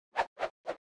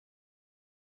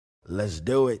Let's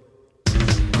do it.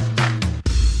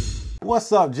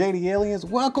 What's up, JD Aliens?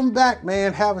 Welcome back,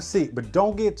 man. Have a seat, but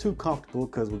don't get too comfortable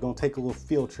because we're gonna take a little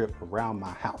field trip around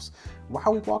my house. Why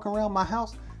are we walking around my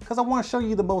house? Because I want to show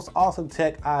you the most awesome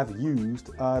tech I've used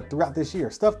throughout this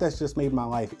year. Stuff that's just made my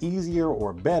life easier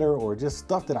or better, or just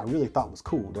stuff that I really thought was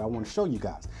cool that I want to show you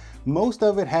guys. Most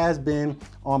of it has been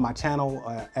on my channel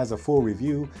as a full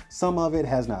review. Some of it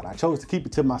has not. I chose to keep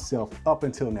it to myself up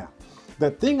until now. The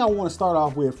thing I want to start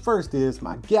off with first is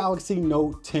my Galaxy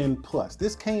Note 10 Plus.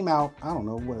 This came out, I don't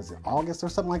know, what is it, August or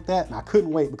something like that? And I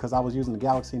couldn't wait because I was using the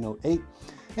Galaxy Note 8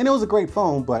 and it was a great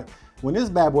phone, but when this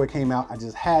bad boy came out, I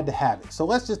just had to have it. So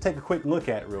let's just take a quick look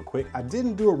at it real quick. I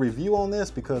didn't do a review on this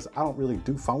because I don't really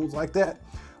do phones like that.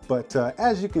 But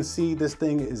as you can see, this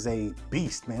thing is a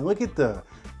beast, man. Look at the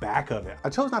back of it. I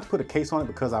chose not to put a case on it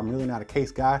because I'm really not a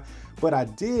case guy, but I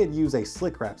did use a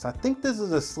Slick Wraps. I think this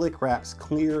is a Slick Wraps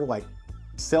clear, like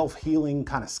self-healing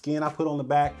kind of skin I put on the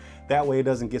back. That way it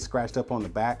doesn't get scratched up on the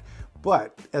back.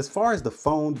 But as far as the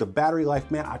phone, the battery life,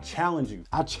 man, I challenge you.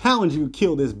 I challenge you to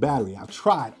kill this battery. I've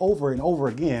tried over and over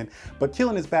again, but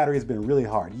killing this battery has been really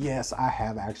hard. Yes, I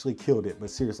have actually killed it,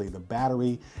 but seriously, the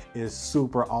battery is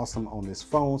super awesome on this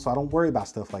phone, so I don't worry about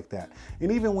stuff like that.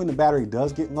 And even when the battery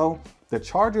does get low, the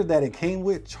charger that it came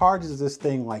with charges this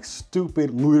thing like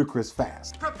stupid, ludicrous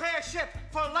fast. Prepare ship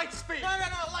for light speed.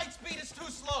 No, light speed is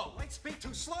too slow. Light speed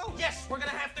too slow? Yes, we're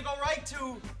gonna have to go right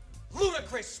to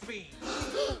ludicrous speed.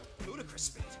 Ludicrous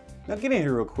speed. Now get in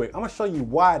here real quick. I'm gonna show you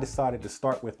why I decided to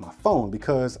start with my phone,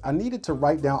 because I needed to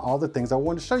write down all the things I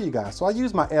wanted to show you guys. So I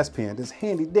used my S Pen, this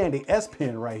handy dandy S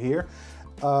Pen right here,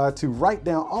 to write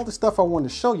down all the stuff I wanted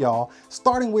to show y'all,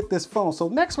 starting with this phone. So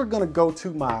next we're gonna go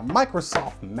to my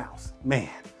Microsoft mouse. Man,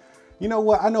 you know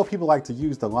what? I know people like to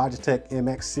use the Logitech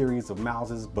MX series of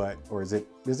mouses, but, or is it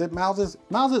mouses?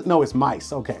 Mouses? No, it's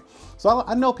mice, okay. So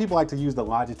I know people like to use the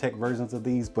Logitech versions of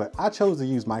these, but I chose to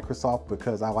use Microsoft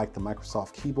because I like the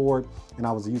Microsoft keyboard, and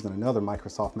I was using another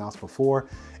Microsoft mouse before.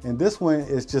 And this one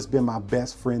has just been my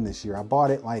best friend this year. I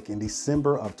bought it like in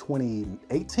December of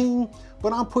 2018,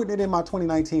 but I'm putting it in my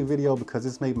 2019 video because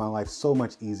it's made my life so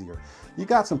much easier. You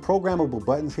got some programmable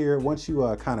buttons here. Once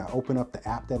you kind of open up the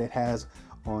app that it has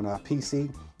on a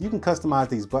PC, you can customize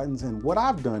these buttons. And what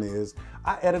I've done is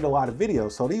I edit a lot of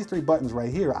videos. So these three buttons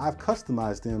right here, I've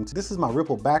customized them. This is my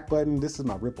ripple back button. This is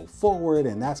my ripple forward,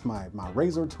 and that's my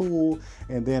razor tool.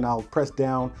 And then I'll press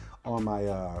down on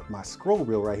my scroll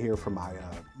wheel right here for my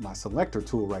selector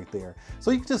tool right there. So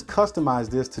you can just customize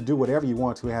this to do whatever you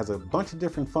want to. It has a bunch of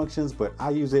different functions, but I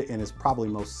use it in its probably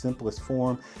most simplest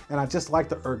form, and I just like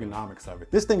the ergonomics of it.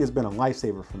 This thing has been a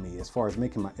lifesaver for me as far as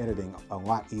making my editing a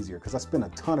lot easier, because I spend a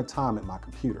ton of time at my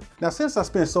computer. Now, since I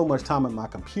spend so much time at my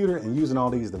computer and using all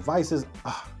these devices,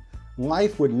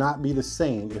 life would not be the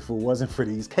same if it wasn't for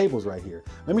these cables right here.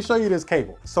 Let me show you this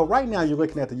cable. So right now you're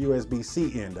looking at the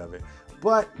USB-C end of it.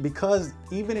 But because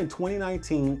even in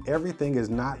 2019, everything is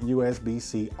not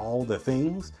USB-C, all the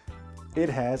things, it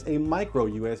has a micro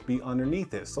USB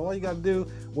underneath it. So all you gotta do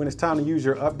when it's time to use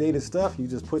your updated stuff, you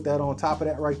just put that on top of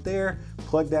that right there,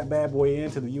 plug that bad boy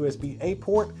into the USB-A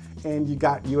port, and you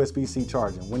got USB-C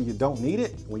charging. When you don't need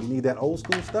it, when you need that old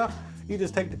school stuff, you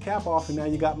just take the cap off and now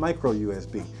you got micro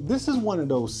USB. This is one of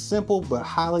those simple but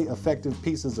highly effective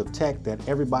pieces of tech that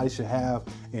everybody should have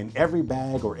in every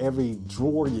bag or every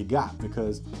drawer you got,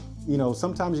 because you know,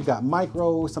 sometimes you got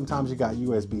micro, sometimes you got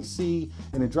USB-C,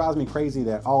 and it drives me crazy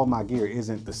that all of my gear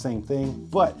isn't the same thing,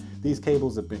 but these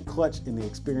cables have been clutch in the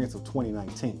experience of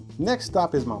 2019. Next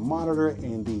stop is my monitor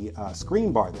and the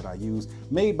screen bar that I use,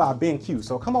 made by BenQ.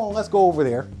 So come on, let's go over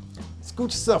there.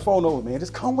 Scoot yourself on over, man.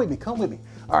 Just come with me, come with me.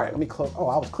 All right, let me close. Oh,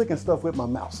 I was clicking stuff with my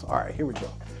mouse. All right, here we go.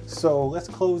 So let's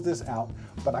close this out,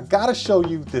 but I gotta show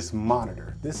you this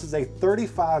monitor. This is a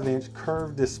 35-inch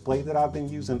curved display that I've been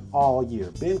using all year.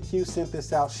 BenQ sent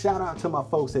this out. Shout out to my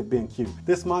folks at BenQ.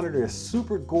 This monitor is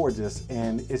super gorgeous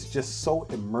and it's just so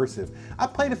immersive. I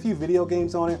played a few video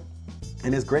games on it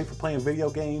and it's great for playing video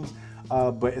games.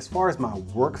 But as far as my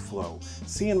workflow,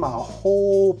 seeing my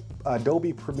whole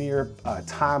Adobe Premiere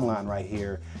timeline right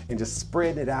here and just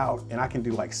spreading it out, and I can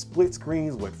do like split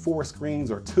screens with 4 screens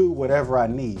or 2, whatever I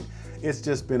need. It's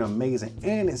just been amazing,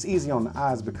 and it's easy on the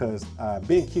eyes because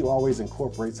BenQ always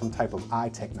incorporates some type of eye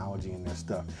technology in their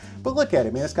stuff. But look at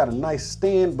it, man. It's got a nice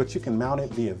stand, but you can mount it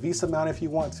via Visa mount if you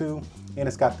want to, and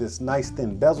it's got this nice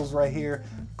thin bezels right here.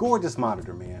 Gorgeous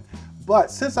monitor, man.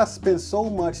 But since I spend so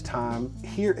much time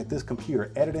here at this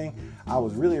computer editing, I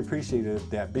was really appreciative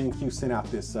that BenQ sent out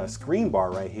this screen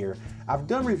bar right here. I've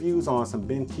done reviews on some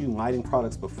BenQ lighting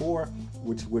products before,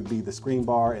 which would be the screen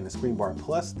bar and the screen bar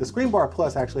plus. The screen bar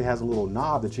plus actually has a little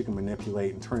knob that you can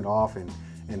manipulate and turn it off and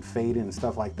and fading and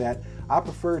stuff like that. I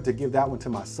prefer to give that one to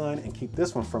my son and keep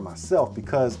this one for myself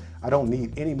because I don't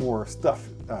need any more stuff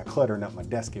cluttering up my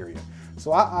desk area.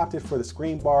 So I opted for the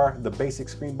screen bar, the basic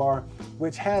screen bar,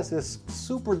 which has this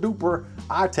super duper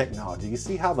eye technology. You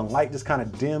see how the light just kind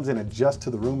of dims and adjusts to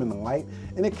the room in the light,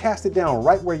 and it casts it down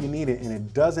right where you need it, and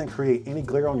it doesn't create any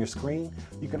glare on your screen.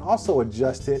 You can also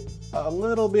adjust it a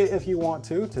little bit if you want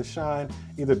to shine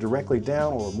either directly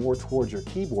down or more towards your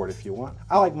keyboard if you want.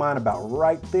 I like mine about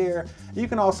right there. You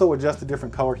can also adjust the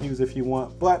different color hues if you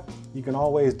want, but you can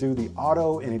always do the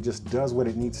auto and it just does what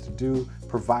it needs to do,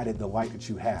 provided the light that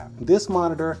you have. This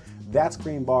monitor, that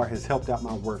screen bar has helped out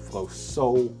my workflow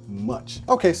so much.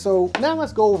 Okay, so now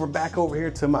let's go back over here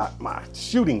to my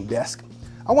shooting desk.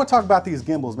 I want to talk about these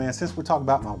gimbals, man, since we're talking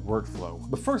about my workflow.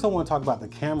 But first I want to talk about the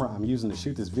camera I'm using to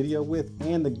shoot this video with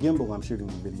and the gimbal I'm shooting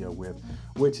the video with,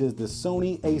 which is the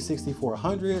Sony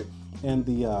a6400 and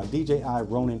the DJI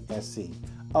Ronin SC.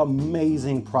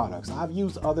 Amazing products. I've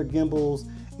used other gimbals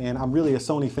and I'm really a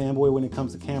Sony fanboy when it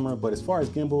comes to camera, but as far as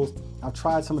gimbals, I've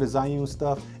tried some of the Zhiyun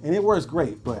stuff and it works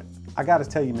great, but I gotta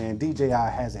tell you, man, DJI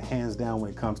has it hands down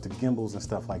when it comes to gimbals and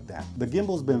stuff like that. The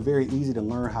gimbal's been very easy to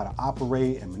learn how to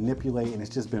operate and manipulate, and it's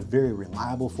just been very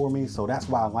reliable for me, so that's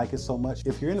why I like it so much.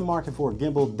 If you're in the market for a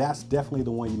gimbal, that's definitely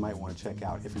the one you might want to check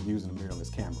out if you're using a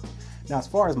mirrorless camera. Now, as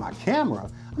far as my camera,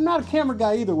 I'm not a camera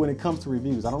guy either when it comes to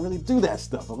reviews. I don't really do that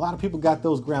stuff. A lot of people got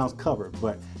those grounds covered,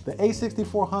 but the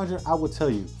a6400, I will tell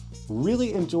you,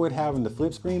 really enjoyed having the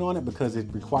flip screen on it because it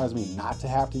requires me not to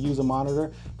have to use a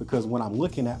monitor, because when I'm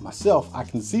looking at myself, I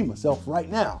can see myself right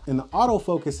now. And the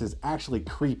autofocus is actually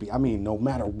creepy. I mean, no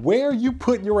matter where you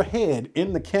put your head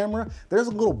in the camera, there's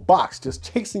a little box just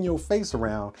chasing your face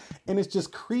around, and it's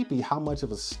just creepy how much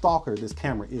of a stalker this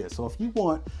camera is. So if you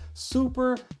want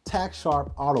super tack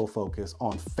sharp autofocus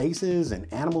on faces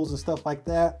and animals and stuff like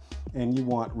that, and you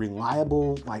want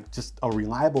reliable, like just a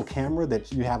reliable camera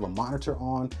that you have a monitor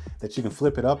on, that you can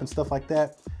flip it up and stuff like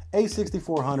that,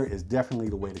 a6400 is definitely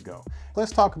the way to go.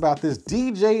 Let's talk about this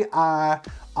DJI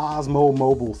Osmo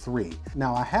Mobile 3.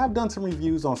 Now, I have done some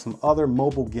reviews on some other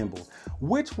mobile gimbals,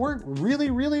 which work really,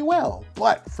 really well,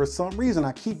 but for some reason,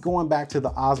 I keep going back to the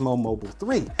Osmo Mobile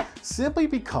 3, simply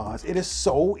because it is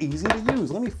so easy to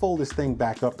use. Let me fold this thing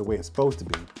back up the way it's supposed to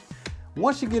be.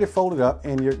 Once you get it folded up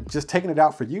and you're just taking it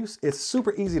out for use, it's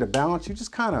super easy to balance. You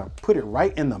just kind of put it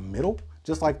right in the middle,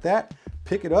 just like that,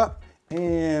 pick it up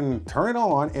and turn it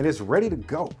on, and it's ready to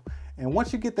go. And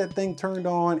once you get that thing turned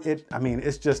on,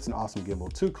 it's just an awesome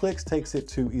gimbal. 2 clicks takes it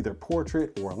to either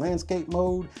portrait or landscape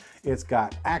mode. It's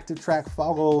got active track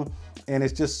follow, and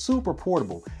it's just super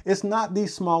portable. It's not the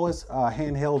smallest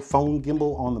handheld phone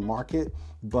gimbal on the market,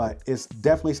 but it's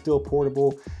definitely still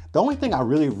portable. The only thing I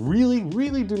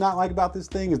really do not like about this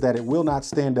thing is that it will not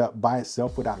stand up by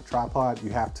itself without a tripod. You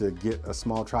have to get a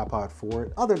small tripod for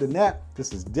it. Other than that,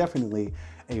 this is definitely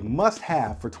a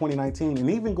must-have for 2019 and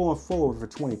even going forward for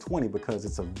 2020, because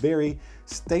it's a very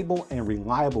stable and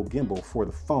reliable gimbal for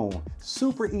the phone.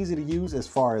 Super easy to use as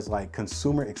far as like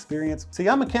consumer experience. See,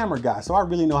 I'm a camera guy, so I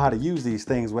really know how to use these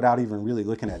things without even really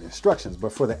looking at instructions.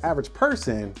 But for the average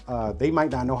person, they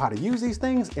might not know how to use these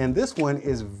things, and this one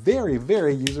is very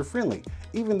user-friendly,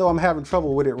 even though I'm having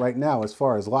trouble with it right now as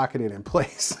far as locking it in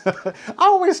place. I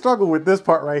always struggle with this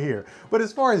part right here, but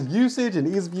as far as usage and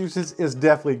ease of usage, it's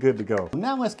definitely good to go.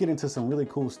 Now let's get into some really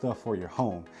cool stuff for your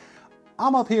home.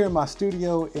 I'm up here in my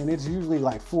studio, and it's usually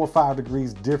like 4 or 5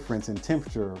 degrees difference in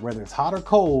temperature, whether it's hot or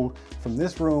cold, from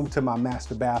this room to my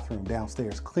master bathroom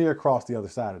downstairs, clear across the other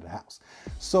side of the house.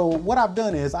 So what I've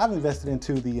done is I've invested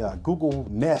into the Google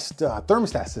Nest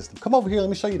thermostat system. Come over here, let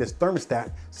me show you this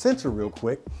thermostat sensor real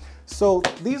quick. So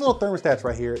these little thermostats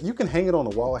right here, you can hang it on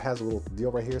the wall. It has a little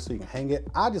deal right here so you can hang it.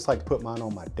 I just like to put mine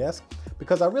on my desk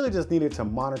because I really just needed to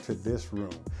monitor this room.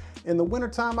 In the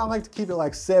wintertime, I like to keep it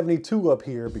like 72 up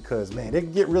here because, man, it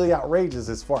can get really outrageous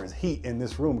as far as heat in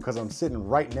this room because I'm sitting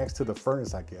right next to the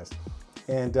furnace, I guess.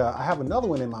 And I have another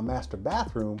one in my master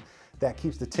bathroom that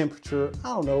keeps the temperature, I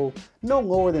don't know, no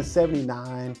lower than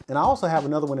 79. And I also have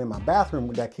another one in my bathroom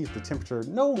that keeps the temperature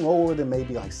no lower than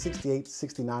maybe like 68,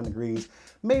 69 degrees,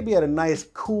 maybe at a nice,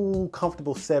 cool,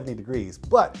 comfortable 70 degrees.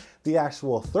 But the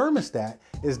actual thermostat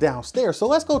is downstairs. So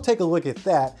let's go take a look at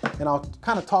that, and I'll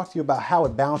kind of talk to you about how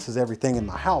it balances everything in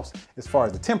my house as far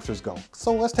as the temperatures go.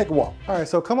 So let's take a walk. All right,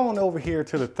 so come on over here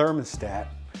to the thermostat.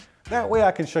 That way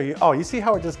I can show you, oh, you see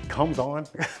how it just comes on?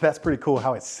 That's pretty cool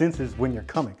how it senses when you're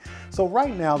coming. So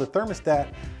right now the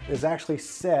thermostat is actually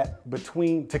set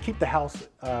to keep the house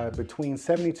between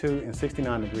 72 and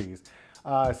 69 degrees.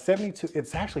 72,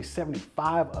 it's actually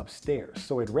 75 upstairs.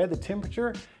 So it read the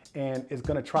temperature and is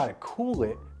gonna try to cool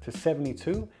it to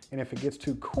 72. And if it gets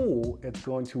too cool, it's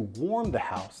going to warm the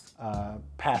house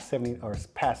past 70 or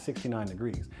past 69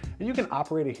 degrees. And you can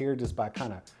operate it here just by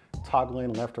kind of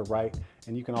toggling left or right.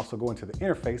 And you can also go into the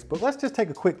interface, but let's just take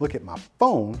a quick look at my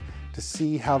phone to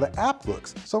see how the app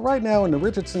looks. So right now in the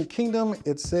Richardson Kingdom,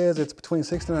 it says it's between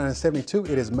 69 and 72.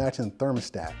 It is matching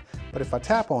thermostat. But if I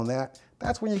tap on that,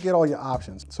 that's when you get all your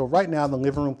options. So right now the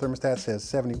living room thermostat says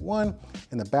 71,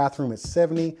 in the bathroom it's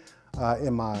 70,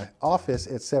 in my office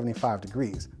it's 75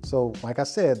 degrees. So like I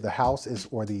said, the house is,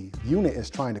 or the unit is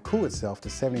trying to cool itself to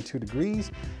 72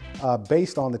 degrees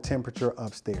based on the temperature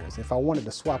upstairs. If I wanted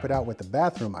to swap it out with the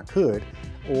bathroom, I could,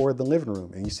 or the living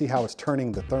room. And you see how it's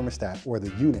turning the thermostat or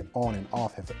the unit on and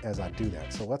off as I do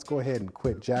that. So let's go ahead and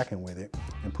quit jacking with it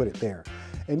and put it there.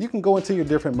 And you can go into your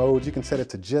different modes. You can set it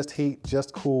to just heat,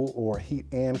 just cool, or heat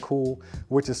and cool,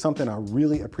 which is something I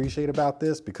really appreciate about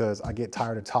this because I get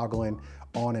tired of toggling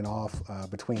on and off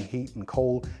between heat and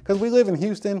cold. Because we live in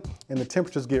Houston and the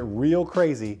temperatures get real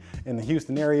crazy in the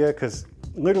Houston area because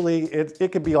literally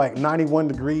it could be like 91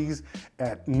 degrees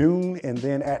at noon and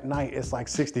then at night it's like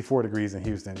 64 degrees in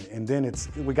Houston. And then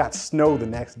we got snow the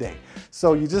next day.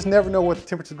 So you just never know what the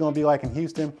temperature is going to be like in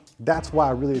Houston. That's why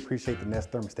I really appreciate the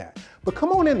Nest thermostat. But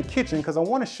come on in the kitchen because I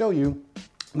want to show you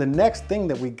the next thing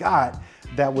that we got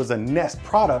that was a Nest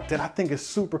product that I think is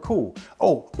super cool.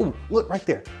 Oh, ooh, look right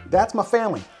there. That's my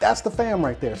family. That's the fam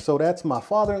right there. So that's my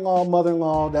father-in-law,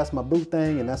 mother-in-law, that's my boo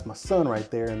thing, and that's my son right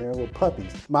there, and they're little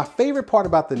puppies. My favorite part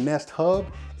about the Nest Hub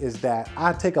is that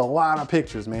I take a lot of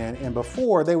pictures, man, and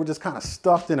before they were just kind of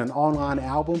stuffed in an online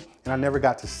album and I never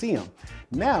got to see them.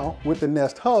 Now, with the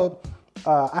Nest Hub,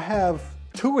 I have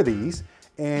 2 of these,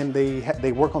 and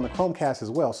they work on the Chromecast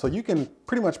as well. So you can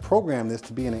pretty much program this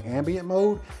to be in an ambient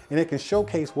mode, and it can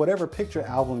showcase whatever picture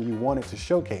album you want it to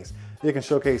showcase. It can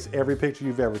showcase every picture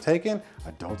you've ever taken.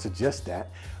 I don't suggest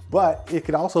that, but it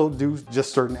could also do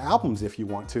just certain albums if you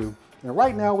want to. And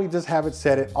right now we just have it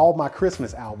set at all my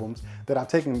Christmas albums that I've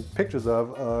taken pictures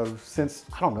of since,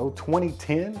 I don't know,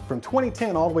 2010. From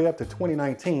 2010 all the way up to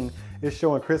 2019 is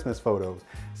showing Christmas photos.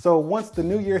 So once the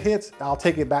new year hits, I'll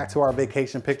take it back to our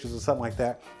vacation pictures or something like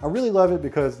that. I really love it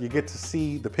because you get to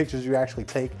see the pictures you actually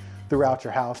take throughout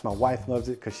your house. My wife loves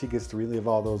it because she gets to relive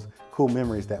all those cool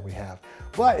memories that we have.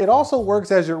 But it also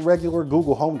works as your regular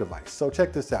Google Home device. So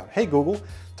check this out. Hey Google,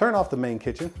 turn off the main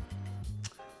kitchen.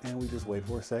 And we just wait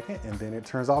for a second and then it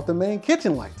turns off the main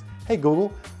kitchen lights. Hey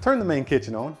Google, turn the main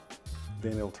kitchen on.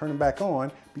 Then it'll turn it back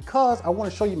on because I want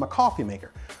to show you my coffee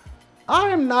maker. I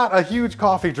am not a huge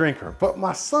coffee drinker, but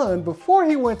my son, before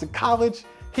he went to college,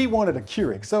 he wanted a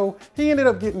Keurig. So he ended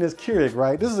up getting this Keurig,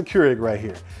 right? This is a Keurig right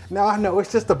here. Now I know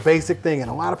it's just a basic thing and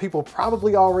a lot of people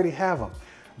probably already have them.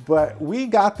 But we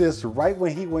got this right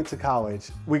when he went to college.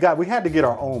 We had to get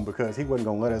our own because he wasn't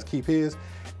gonna let us keep his.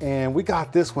 And we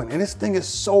got this one, and this thing is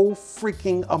so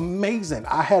freaking amazing.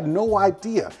 I had no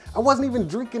idea. I wasn't even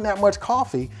drinking that much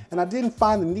coffee, and I didn't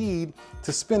find the need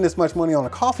to spend this much money on a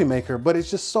coffee maker, but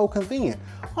it's just so convenient.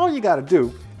 All you gotta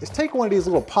do is take one of these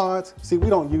little pods. See,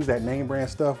 we don't use that name brand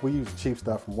stuff. We use the cheap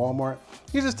stuff from Walmart.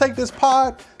 You just take this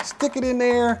pod, stick it in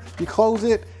there, you close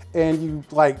it, and you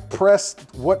like press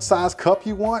what size cup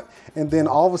you want, and then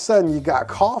all of a sudden you got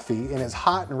coffee and it's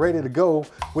hot and ready to go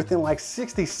within like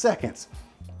 60 seconds.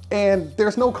 And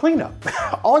there's no cleanup.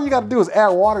 All you gotta do is add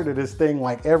water to this thing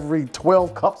like every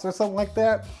 12 cups or something like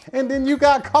that, and then you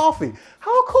got coffee.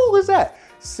 How cool is that?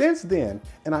 Since then,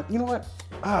 and you know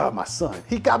what? My son,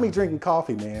 he got me drinking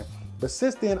coffee, man. But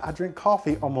since then, I drink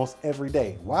coffee almost every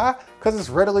day. Why? Because it's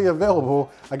readily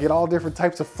available. I get all different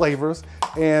types of flavors.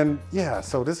 And yeah,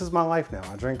 so this is my life now.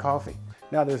 I drink coffee.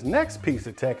 Now this next piece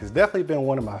of tech has definitely been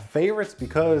one of my favorites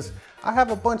because I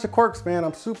have a bunch of quirks, man.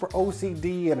 I'm super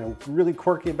OCD and I'm really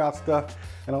quirky about stuff.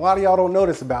 And a lot of y'all don't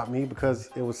notice about me because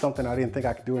it was something I didn't think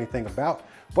I could do anything about.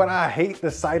 But I hate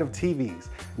the sight of TVs.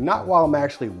 Not while I'm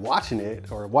actually watching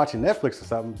it or watching Netflix or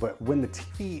something, but when the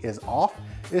TV is off,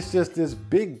 it's just this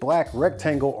big black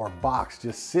rectangle or box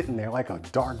just sitting there like a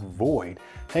dark void,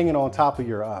 hanging on top of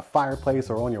your fireplace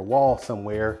or on your wall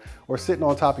somewhere, or sitting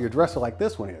on top of your dresser like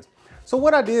this one is. So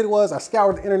what I did was I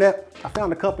scoured the internet. I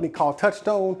found a company called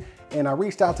Touchstone and I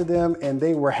reached out to them and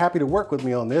they were happy to work with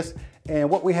me on this. And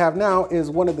what we have now is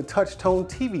one of the Touchstone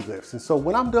TV lifts. And so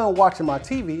when I'm done watching my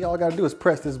TV, all I gotta do is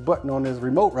press this button on this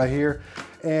remote right here.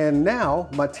 And now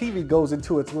my TV goes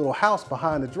into its little house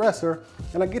behind the dresser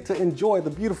and I get to enjoy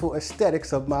the beautiful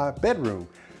aesthetics of my bedroom.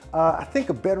 I think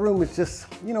a bedroom is just,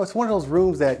 you know, it's one of those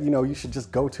rooms that, you know, you should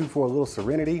just go to for a little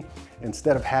serenity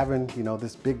instead of having, you know,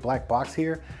 this big black box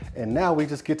here. And now we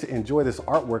just get to enjoy this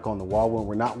artwork on the wall when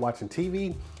we're not watching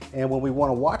TV. And when we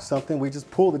want to watch something, we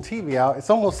just pull the TV out. It's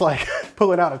almost like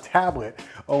pulling out a tablet,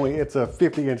 only it's a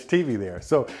 50-inch TV there.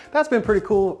 So that's been pretty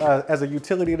cool as a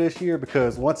utility this year,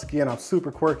 because once again, I'm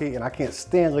super quirky and I can't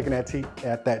stand looking at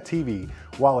that TV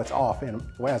while it's off. And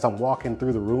as I'm walking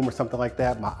through the room or something like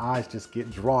that, my eyes just get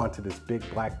drawn to this big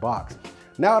black box.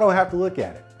 Now I don't have to look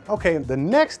at it. Okay, the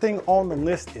next thing on the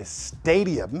list is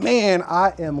Stadia. Man,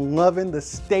 I am loving the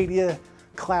Stadia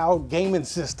cloud gaming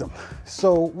system.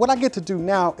 So what I get to do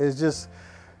now is just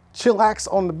chillax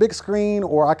on the big screen,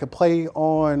 or I could play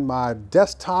on my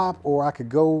desktop, or I could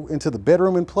go into the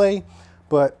bedroom and play.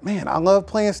 But man, I love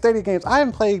playing Stadia games. I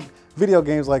haven't played video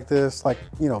games like this, like,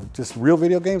 you know, just real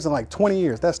video games in like 20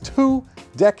 years. That's 2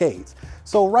 decades.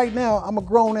 So right now, I'm a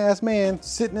grown ass man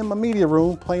sitting in my media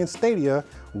room playing Stadia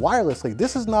wirelessly.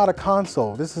 This is not a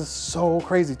console. This is so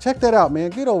crazy. Check that out, man.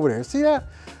 Get over there. See that?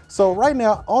 So right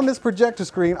now on this projector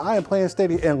screen, I am playing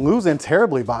Stadia and losing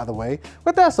terribly, by the way,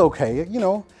 but that's okay. You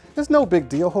know, it's no big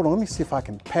deal. Hold on, let me see if I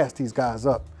can pass these guys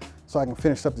up so I can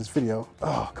finish up this video.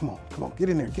 Oh, come on, get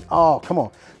in there. Oh, come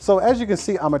on. So as you can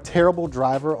see, I'm a terrible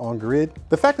driver on grid.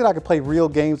 The fact that I can play real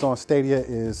games on Stadia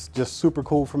is just super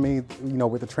cool for me, you know,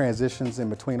 with the transitions in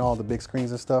between all the big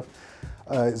screens and stuff.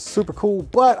 It's super cool,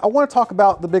 but I want to talk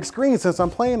about the big screen since I'm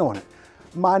playing on it.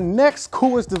 My next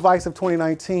coolest device of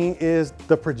 2019 is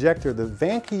the projector, the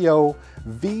Vankyo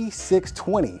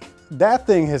V620. That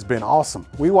thing has been awesome.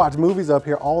 We watch movies up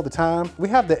here all the time. We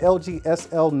have the LG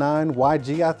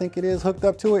SL9YG, I think it is, hooked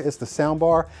up to it. It's the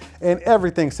soundbar, and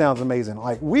everything sounds amazing.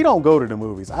 Like, we don't go to the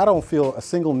movies. I don't feel a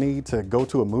single need to go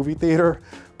to a movie theater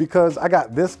because I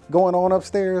got this going on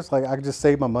upstairs. Like, I can just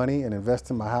save my money and invest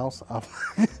in my house.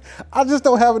 I just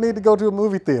don't have a need to go to a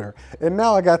movie theater. And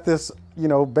now I got this, you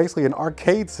know, basically an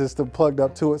arcade system plugged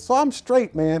up to it. So I'm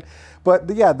straight, man. But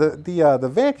the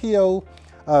Vankyo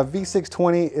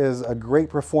V620 is a great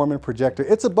performing projector.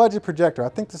 It's a budget projector. I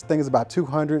think this thing is about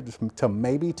 200 to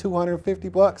maybe 250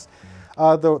 bucks.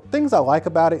 The things I like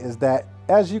about it is that,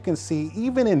 as you can see,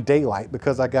 even in daylight,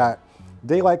 because I got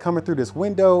daylight coming through this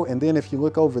window, and then if you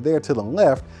look over there to the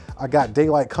left, I got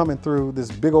daylight coming through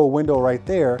this big old window right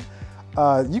there.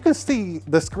 You can see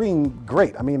the screen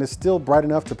great. I mean, it's still bright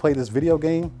enough to play this video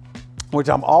game, which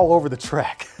I'm all over the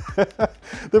track.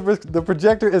 The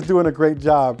projector is doing a great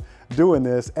job doing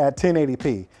this at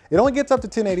 1080p. It only gets up to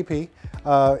 1080p,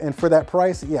 and for that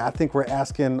price, yeah, I think we're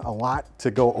asking a lot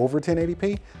to go over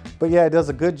 1080p, but yeah, it does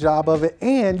a good job of it,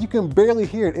 and you can barely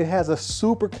hear it. It has a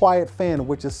super quiet fan,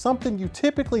 which is something you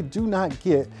typically do not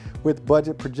get with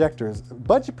budget projectors.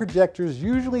 Budget projectors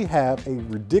usually have a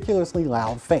ridiculously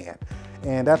loud fan,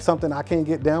 and that's something I can't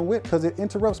get down with because it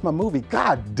interrupts my movie.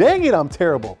 God dang it, I'm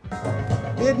terrible.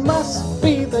 It must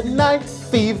be the night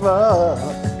fever.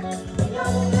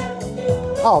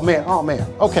 Oh man,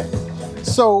 okay.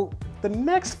 So the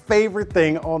next favorite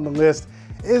thing on the list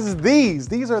is these.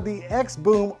 These are the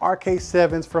X-Boom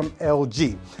RK7s from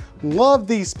LG. Love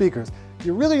these speakers.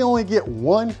 You really only get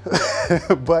one,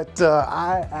 but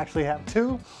I actually have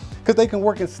 2 because they can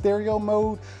work in stereo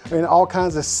mode and all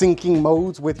kinds of syncing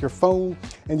modes with your phone,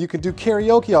 and you can do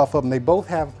karaoke off of them. They both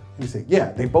have, let me see,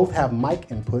 yeah, they both have mic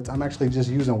inputs. I'm actually just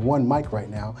using one mic right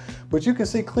now, but you can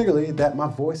see clearly that my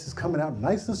voice is coming out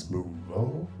nice and smooth.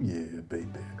 Oh yeah, baby.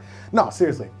 No,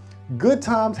 seriously, good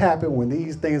times happen when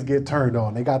these things get turned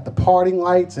on. They got the party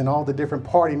lights and all the different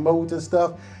party modes and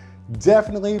stuff.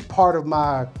 Definitely part of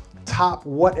my top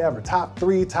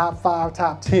 3, top 5,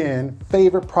 top 10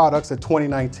 favorite products of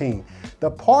 2019. The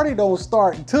party don't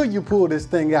start until you pull this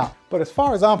thing out. But as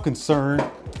far as I'm concerned,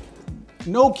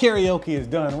 no karaoke is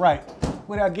done right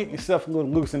without getting yourself a little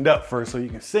loosened up first so you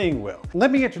can sing well. Let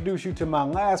me introduce you to my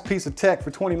last piece of tech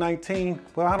for 2019.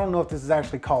 Well, I don't know if this is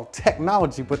actually called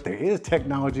technology, but there is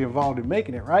technology involved in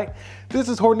making it, right? This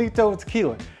is Hornito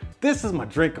Tequila. This is my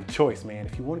drink of choice, man.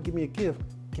 If you want to give me a gift,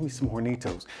 give me some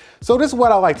Hornitos. So this is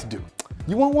what I like to do.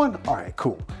 You want one? All right,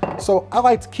 cool. So I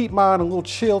like to keep mine a little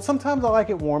chilled. Sometimes I like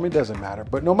it warm, it doesn't matter.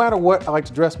 But no matter what, I like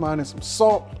to dress mine in some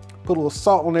salt, put a little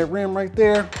salt on that rim right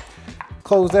there,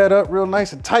 close that up real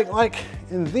nice and tight like,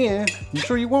 and then, you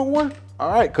sure you want one?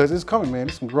 All right, cause it's coming, man.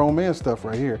 It's some grown man stuff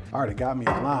right here. I already got me a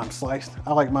lime sliced.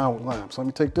 I like mine with lime, so let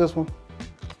me take this one.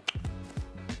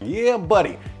 Yeah,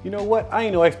 buddy. You know what? I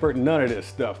ain't no expert in none of this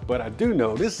stuff, but I do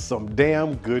know this is some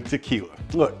damn good tequila.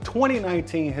 Look,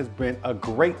 2019 has been a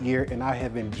great year and I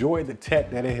have enjoyed the tech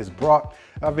that it has brought.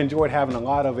 I've enjoyed having a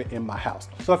lot of it in my house.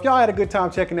 So if y'all had a good time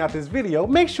checking out this video,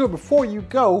 make sure before you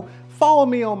go, follow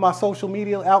me on my social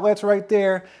media outlets right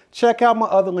there. Check out my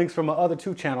other links from my other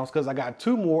 2 channels because I got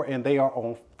 2 more and they are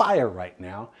on fire right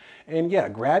now. And yeah,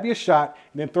 grab your shot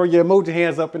and then throw your emoji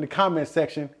hands up in the comment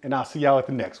section and I'll see y'all at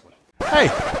the next one. Hey,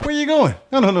 where you going?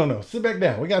 No. Sit back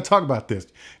down. We got to talk about this.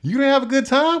 You didn't have a good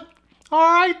time? All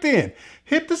right then,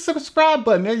 hit the subscribe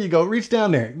button. There you go, reach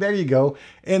down there. There you go.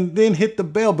 And then hit the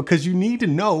bell because you need to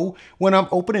know when I'm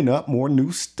opening up more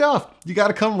new stuff. You got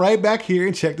to come right back here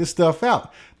and check this stuff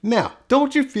out. Now,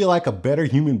 don't you feel like a better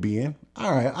human being?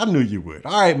 All right, I knew you would.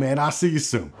 All right, man, I'll see you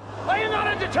soon. Are you not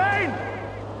entertained?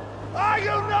 Are you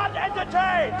not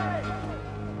entertained?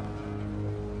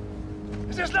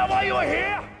 Is this not why you are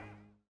here?